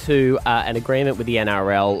come to an agreement with the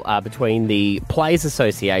NRL between the Players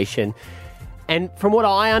Association. And from what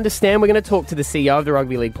I understand, we're going to talk to the CEO of the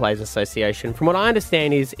Rugby League Players Association. From what I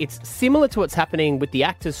understand is it's similar to what's happening with the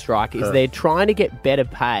actors' strike, is they're trying to get better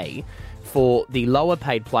pay for the lower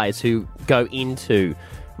paid players who go into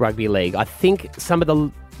rugby league. I think some of the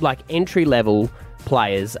entry level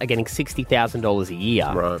players are getting $60,000 a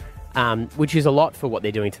year, right? Which is a lot for what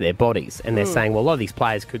they're doing to their bodies. And they're saying, well, a lot of these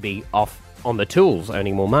players could be off on the tools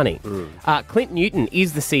earning more money. Clint Newton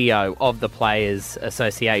is the CEO of the Players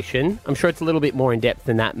Association. I'm sure it's a little bit more in depth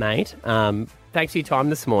than that, mate. Thanks for your time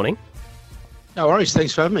this morning. No worries.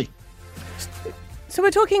 Thanks for having me. So we're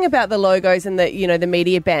talking about the logos and the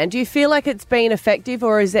media ban. Do you feel like it's been effective,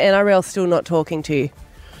 or is the NRL still not talking to you?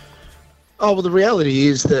 Oh, well, the reality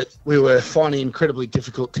is that we were finding it incredibly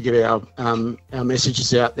difficult to get our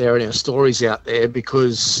messages out there and our stories out there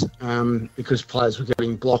because players were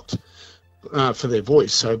getting blocked for their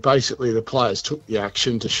voice. So basically the players took the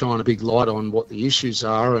action to shine a big light on what the issues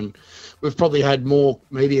are, and we've probably had more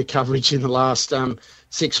media coverage in the last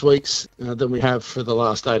 6 weeks than we have for the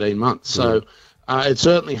last 18 months. So it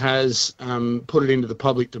certainly has put it into the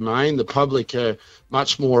public domain. The public are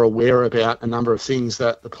much more aware about a number of things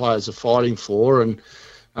that the players are fighting for, and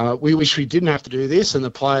we wish we didn't have to do this and the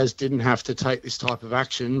players didn't have to take this type of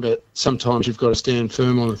action, but sometimes you've got to stand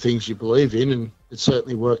firm on the things you believe in, and it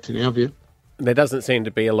certainly worked in our view. There doesn't seem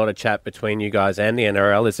to be a lot of chat between you guys and the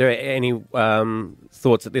NRL. Is there any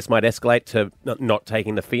thoughts that this might escalate to not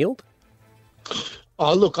taking the field?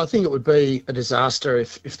 Oh, look, I think it would be a disaster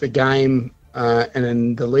if the game and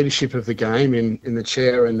in the leadership of the game in the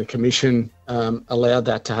chair and the commission allowed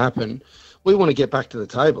that to happen. We want to get back to the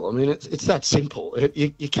table. I mean, it's that simple.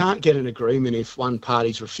 You can't get an agreement if one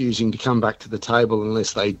party's refusing to come back to the table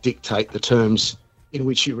unless they dictate the terms in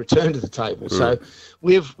which you return to the table. So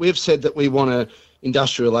we've said that we want an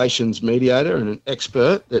industrial relations mediator and an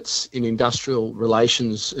expert that's in industrial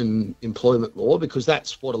relations and employment law, because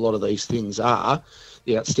that's what a lot of these things are,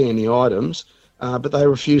 the outstanding items. But they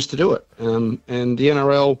refuse to do it. And the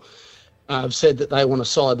NRL have said that they want to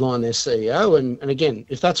sideline their CEO. And again,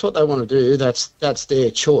 if that's what they want to do, that's their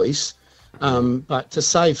choice. But to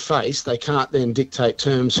save face, they can't then dictate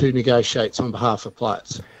terms who negotiates on behalf of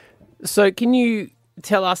players. So can you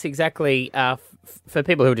tell us exactly, for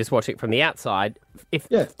people who are just watching it from the outside,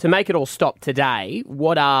 to make it all stop today,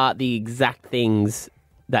 what are the exact things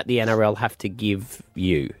that the NRL have to give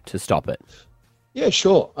you to stop it? Yeah,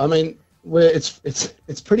 sure. I mean,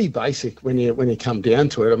 it's pretty basic when you come down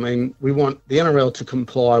to it. I mean, we want the NRL to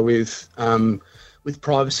comply with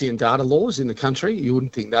privacy and data laws in the country. You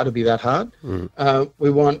wouldn't think that'd be that hard. We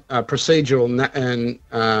want procedural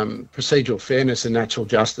fairness and natural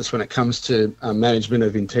justice when it comes to management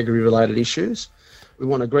of integrity-related issues. We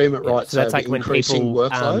want agreement rights. So that's like when people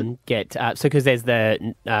workload. Get so because there's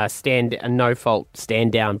the no-fault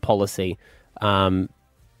stand-down policy.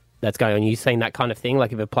 That's going on. You seen that kind of thing?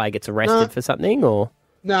 Like if a player gets arrested for something, or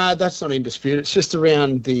no, that's not in dispute. It's just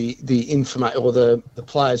around the information or the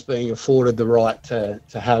players being afforded the right to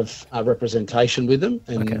have representation with them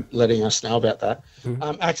and letting us know about that.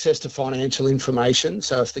 Access to financial information.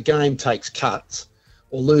 So if the game takes cuts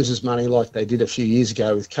or loses money like they did a few years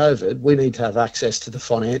ago with COVID, we need to have access to the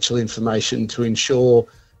financial information to ensure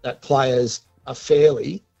that players are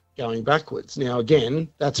fairly going backwards. Now, again,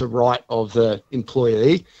 that's a right of the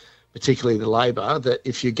employee. particularly the Labor, that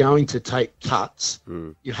if you're going to take cuts,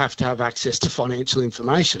 you have to have access to financial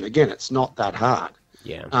information. Again, it's not that hard.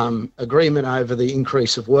 Yeah. Agreement over the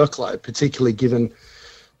increase of workload, particularly given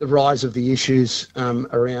the rise of the issues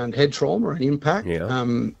around head trauma and impact,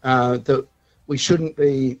 that we shouldn't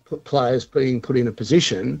be players being put in a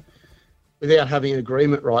position without having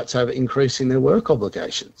agreement rights over increasing their work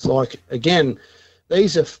obligations. Like, again,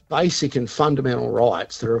 these are basic and fundamental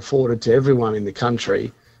rights that are afforded to everyone in the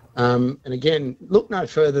country. And again, look no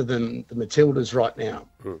further than the Matildas right now.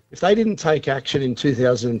 If they didn't take action in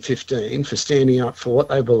 2015 for standing up for what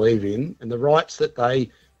they believe in and the rights that they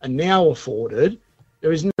are now afforded,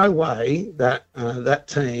 there is no way that that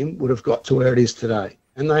team would have got to where it is today.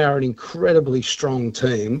 And they are an incredibly strong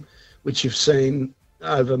team, which you've seen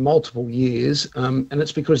over multiple years, and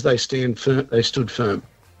it's because they stand firm. They stood firm.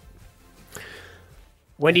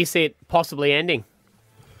 When do you see it possibly ending?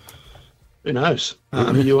 Who knows?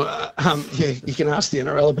 You can ask the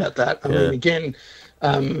NRL about that. I mean, again,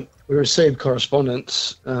 we received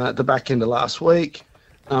correspondence at the back end of last week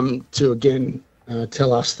to again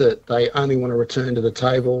tell us that they only want to return to the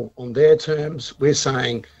table on their terms. We're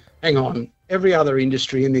saying, hang on, every other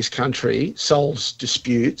industry in this country solves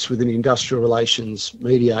disputes with an industrial relations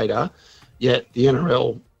mediator, yet the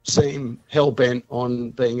NRL seem hell-bent on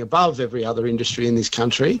being above every other industry in this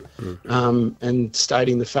country, and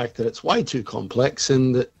stating the fact that it's way too complex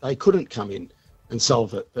and that they couldn't come in and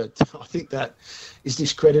solve it. But I think that is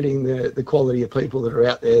discrediting the quality of people that are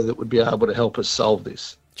out there that would be able to help us solve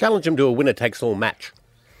this. Challenge them to a winner-takes-all match.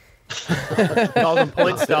 Golden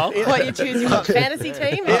point style. What you choosing? What fantasy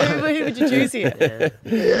team? Who would you choose here?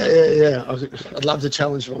 Yeah. I'd love to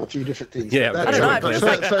challenge them on a few different things. Yeah, I don't know.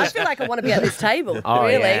 I feel like I want to be at this table.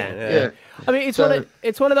 Really. Yeah. I mean,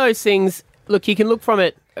 it's one of those things. Look, you can look from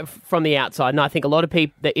it from the outside, and I think a lot of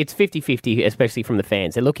people, it's 50-50, especially from the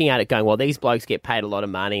fans. They're looking at it going, well, these blokes get paid a lot of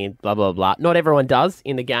money and blah, blah, blah. Not everyone does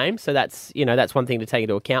in the game, so that's one thing to take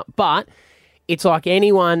into account. But it's like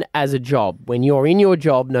anyone as a job. When you're in your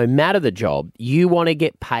job, no matter the job, you want to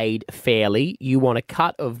get paid fairly. You want a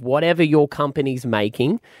cut of whatever your company's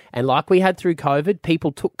making. And like we had through COVID,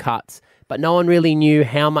 people took cuts, but no one really knew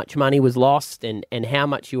how much money was lost and how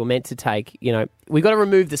much you were meant to take. We've got to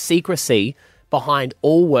remove the secrecy behind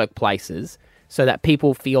all workplaces so that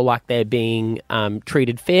people feel like they're being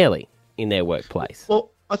treated fairly in their workplace.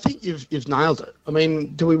 Well, I think you've nailed it. I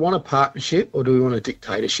mean, do we want a partnership or do we want a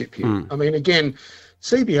dictatorship here? I mean, again,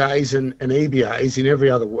 CBAs and EBAs in every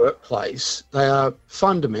other workplace, they are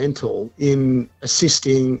fundamental in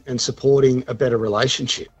assisting and supporting a better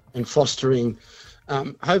relationship and fostering,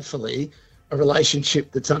 hopefully, a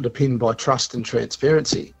relationship that's underpinned by trust and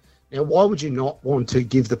transparency. Now, why would you not want to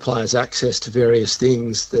give the players access to various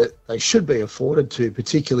things that they should be afforded to,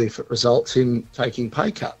 particularly if it results in taking pay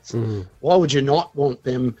cuts? Why would you not want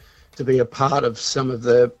them to be a part of some of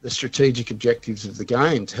the strategic objectives of the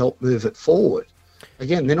game to help move it forward?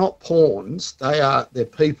 Again, they're not pawns. They're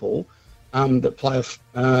people that play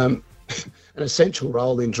an essential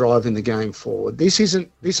role in driving the game forward. This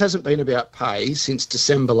hasn't been about pay since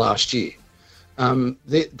December last year.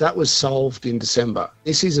 That was solved in December.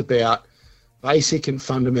 This is about basic and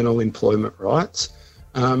fundamental employment rights.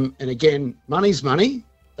 And again, money's money.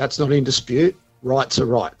 That's not in dispute. Rights are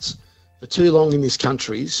rights. For too long in this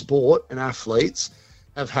country, sport and athletes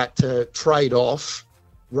have had to trade off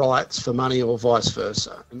rights for money or vice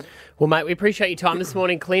versa. Well, mate, we appreciate your time this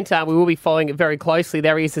morning, Clint. We will be following it very closely.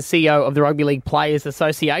 There he is, the CEO of the Rugby League Players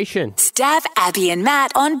Association. Stav, Abby and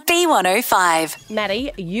Matt on B105.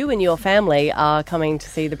 Maddie, you and your family are coming to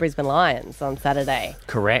see the Brisbane Lions on Saturday.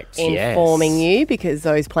 Correct, Informing you because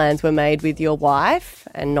those plans were made with your wife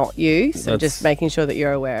and not you. So just making sure that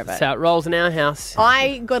you're aware of it. That's how it rolls in our house.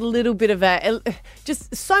 I got a little bit of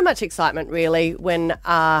just so much excitement, really, when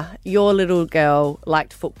your little girl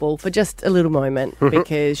liked football for just a little moment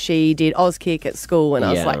because she did Auskick at school and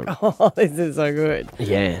I was like, oh, this is so good.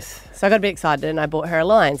 Yes. So I got a bit excited and I bought her a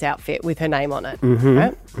Lions outfit with her name on it,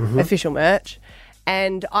 right? Official merch.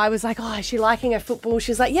 And I was like, oh, is she liking her football?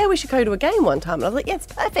 She was like, yeah, we should go to a game one time. And I was like, yeah, it's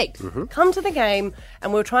perfect. Come to the game.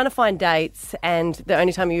 And we were trying to find dates and the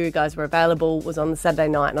only time you guys were available was on the Saturday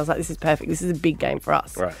night. And I was like, this is perfect. This is a big game for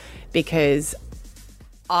us. Right. Because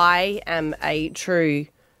I am a true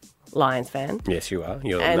Lions fan. Yes, you are.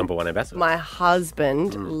 You're the number one ambassador. My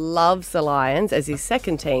husband loves the Lions as his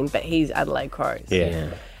second team, but he's Adelaide Crows.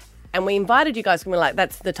 Yeah. And we invited you guys, and we were like,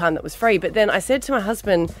 that's the time that was free. But then I said to my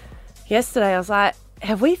husband yesterday, I was like,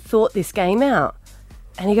 have we thought this game out?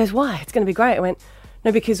 And he goes, why? It's going to be great. I went,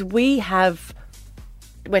 no, because we're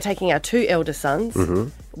taking our two elder sons.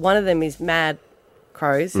 One of them is Mad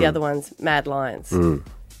Crows, the other one's Mad Lions.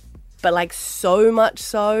 but like so much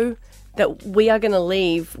so that we are going to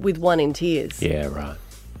leave with one in tears. Yeah, right.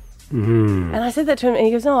 And I said that to him, and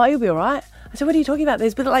he goes, "No, you'll be all right." I said, "What are you talking about?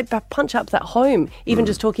 There's been like punch-ups at home, even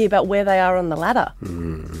just talking about where they are on the ladder."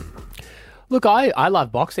 Look, I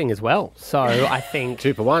love boxing as well, so I think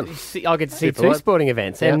 2 for 1. I'll get to see 2 for 2 1. sporting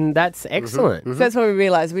events, and that's excellent. So that's why we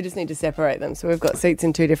realised we just need to separate them. So we've got seats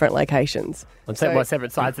in 2 different locations. On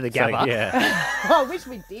separate sides of the gabba. I wish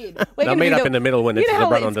we did. They'll meet up in the middle when it's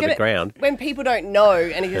run onto the ground. When people don't know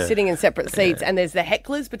and you're sitting in separate seats and there's the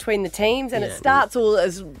hecklers between the teams and it starts all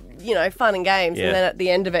as, fun and games and then at the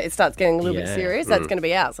end of it, it starts getting a little bit serious. That's going to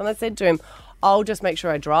be ours. And I said to him, I'll just make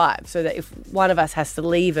sure I drive so that if one of us has to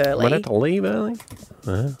leave early. Might have to leave early?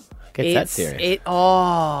 Gets that serious.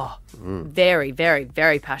 Very, very,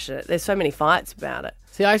 very passionate. There's so many fights about it.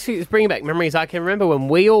 See, actually, it's bringing back memories. I can remember when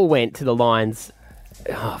we all went to the Lions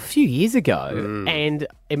a few years ago, and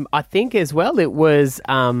I think as well it was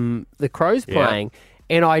the Crows playing.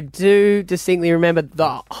 And I do distinctly remember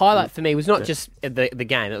the highlight for me was not just the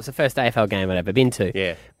game. It was the first AFL game I'd ever been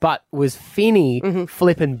to. But was Finney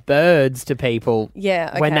flipping birds to people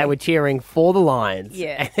when they were cheering for the Lions.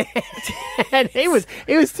 And he was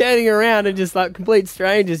turning around and just like complete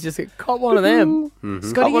strangers just caught one of them.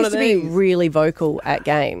 Scotty used to be really vocal at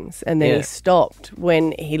games, and then he stopped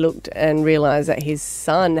when he looked and realised that his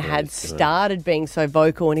son had started being so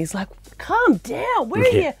vocal, and he's like, calm down, where are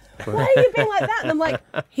you? Why are you being like that? And I'm like,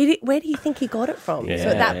 where do you think he got it from? So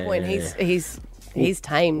at that point, he's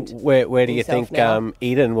tamed. Where do you think now.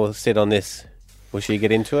 Eden will sit on this? Will she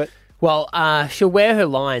get into it? Well, she'll wear her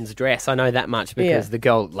Lions dress. I know that much because the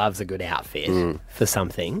girl loves a good outfit for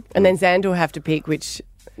something. And then Xander will have to pick which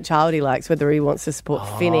child he likes, whether he wants to support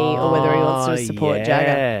Finney or whether he wants to support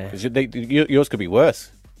Jagger. 'Cause yours could be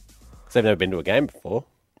worse. 'Cause they've never been to a game before.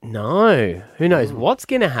 No. Who knows what's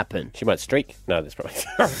going to happen? She might streak. No, that's probably...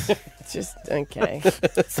 Just, okay.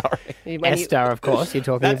 Sorry. Esther, of course, you're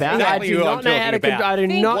talking about. Exactly I do not know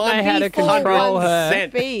how to control her.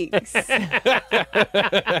 Speaks.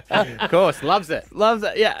 Of course, Loves it,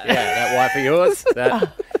 yeah. Yeah, that wife of yours.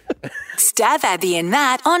 Stab Abby and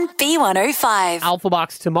Matt on B105. Alpha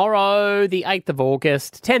Bucks tomorrow, the 8th of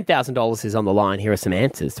August. $10,000 is on the line. Here are some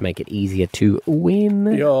answers to make it easier to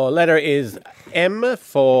win. Your letter is M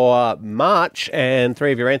for March, and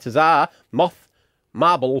 3 of your answers are Moth,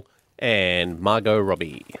 Marble, and Margot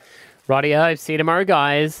Robbie. Rightio, see you tomorrow,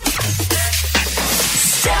 guys.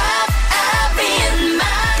 Stab Abby and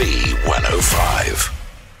Matt. B105.